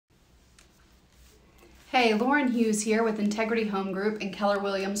Hey, Lauren Hughes here with Integrity Home Group and Keller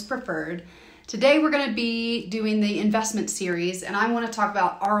Williams Preferred. Today we're going to be doing the investment series, and I want to talk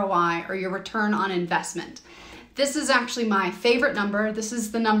about ROI, or your return on investment. This is actually my favorite number. This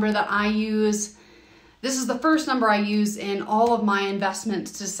is the number that I use. This is the first number I use in all of my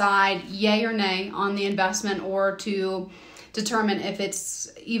investments to decide yay or nay on the investment, or to determine if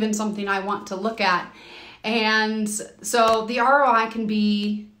it's even something I want to look at. And so the ROI can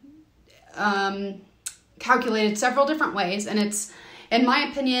be calculated several different ways, and it's, in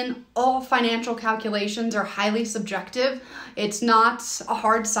my opinion, all financial calculations are highly subjective. It's not a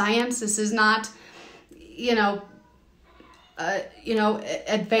hard science. This is not,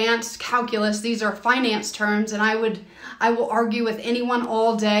 advanced calculus. These are finance terms, and I will argue with anyone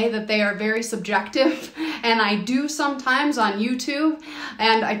all day that they are very subjective, and I do sometimes on YouTube,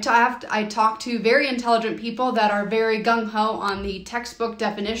 and I talk to very intelligent people that are very gung-ho on the textbook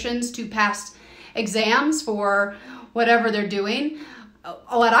definitions to pass exams for whatever they're doing.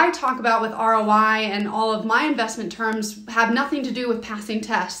 What I talk about with ROI and all of my investment terms have nothing to do with passing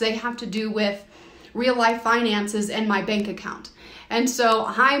tests. They have to do with real life finances and my bank account. And so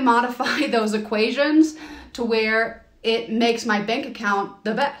I modify those equations to where it makes my bank account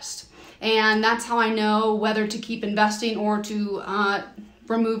the best. And that's how I know whether to keep investing or to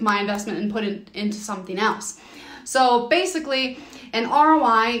remove my investment and put it into something else. So basically, an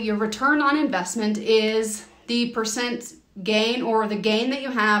ROI, your return on investment, is the percent gain, or the gain that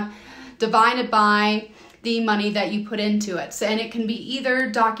you have, divided by the money that you put into it. So, and it can be either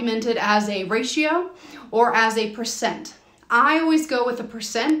documented as a ratio or as a percent. I always go with a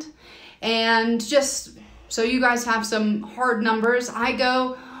percent, and just so you guys have some hard numbers, I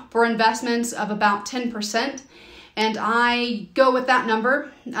go for investments of about 10%. And I go with that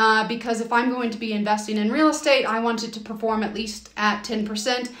number because if I'm going to be investing in real estate, I want it to perform at least at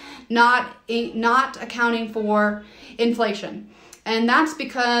 10%, not accounting for inflation. And that's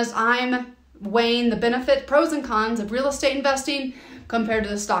because I'm weighing the benefit, pros and cons of real estate investing compared to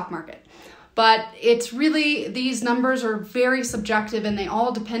the stock market. But it's really, these numbers are very subjective, and they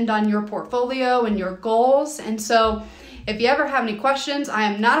all depend on your portfolio and your goals. And so if you ever have any questions, I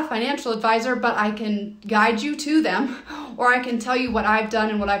am not a financial advisor, but I can guide you to them, or I can tell you what I've done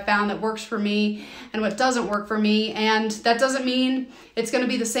and what I've found that works for me and what doesn't work for me. And that doesn't mean it's going to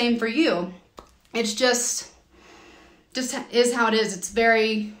be the same for you. It's just is how it is. It's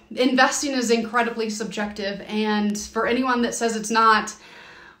investing is incredibly subjective. And for anyone that says it's not,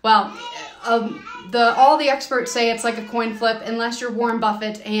 well, all the experts say it's like a coin flip, unless you're Warren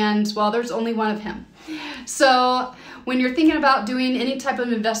Buffett, and well, there's only one of him. So when you're thinking about doing any type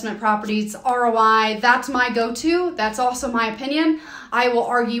of investment properties, ROI, that's my go-to. That's also my opinion. I will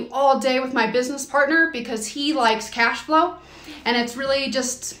argue all day with my business partner because he likes cash flow, and it's really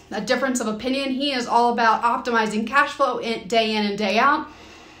just a difference of opinion. He is all about optimizing cash flow day in and day out.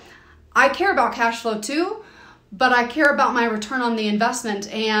 I care about cash flow too, but I care about my return on the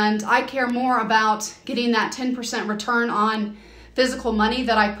investment, and I care more about getting that 10% return on physical money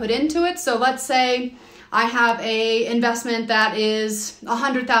that I put into it. So let's say I have a investment that is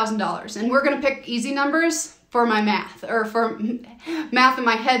 $100,000, and we're going to pick easy numbers for my math, or for math in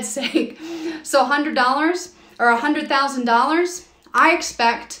my head's sake. So $100 or $100,000, I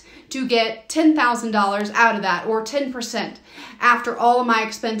expect to get $10,000 out of that, or 10% after all of my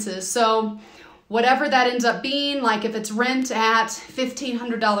expenses. So whatever that ends up being, like if it's rent at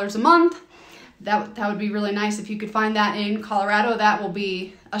 $1,500 a month, that would be really nice if you could find that in Colorado. That will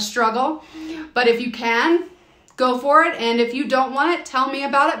be a struggle. But if you can, go for it. And if you don't want it, tell me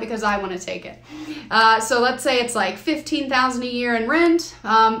about it, because I want to take it. So let's say it's like $15,000 a year in rent,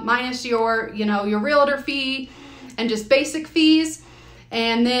 minus your realtor fee and just basic fees.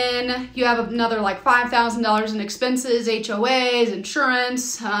 And then you have another like $5,000 in expenses, HOAs,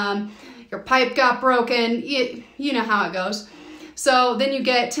 insurance, your pipe got broken, you know how it goes. So then you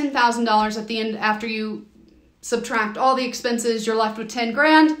get $10,000 at the end. After you subtract all the expenses, you're left with 10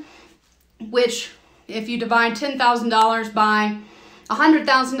 grand, which if you divide $10,000 by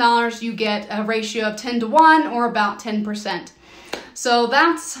 $100,000, you get a ratio of 10 to 1, or about 10%. So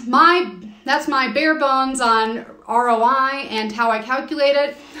that's my bare bones on ROI and how I calculate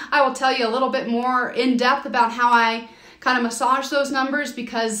it. I will tell you a little bit more in depth about how I kind of massage those numbers,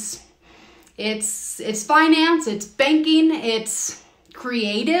 because it's finance, it's banking, it's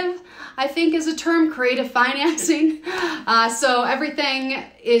creative, I think is a term, creative financing. So everything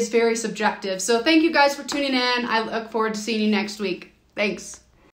is very subjective. So thank you guys for tuning in. I look forward to seeing you next week. Thanks.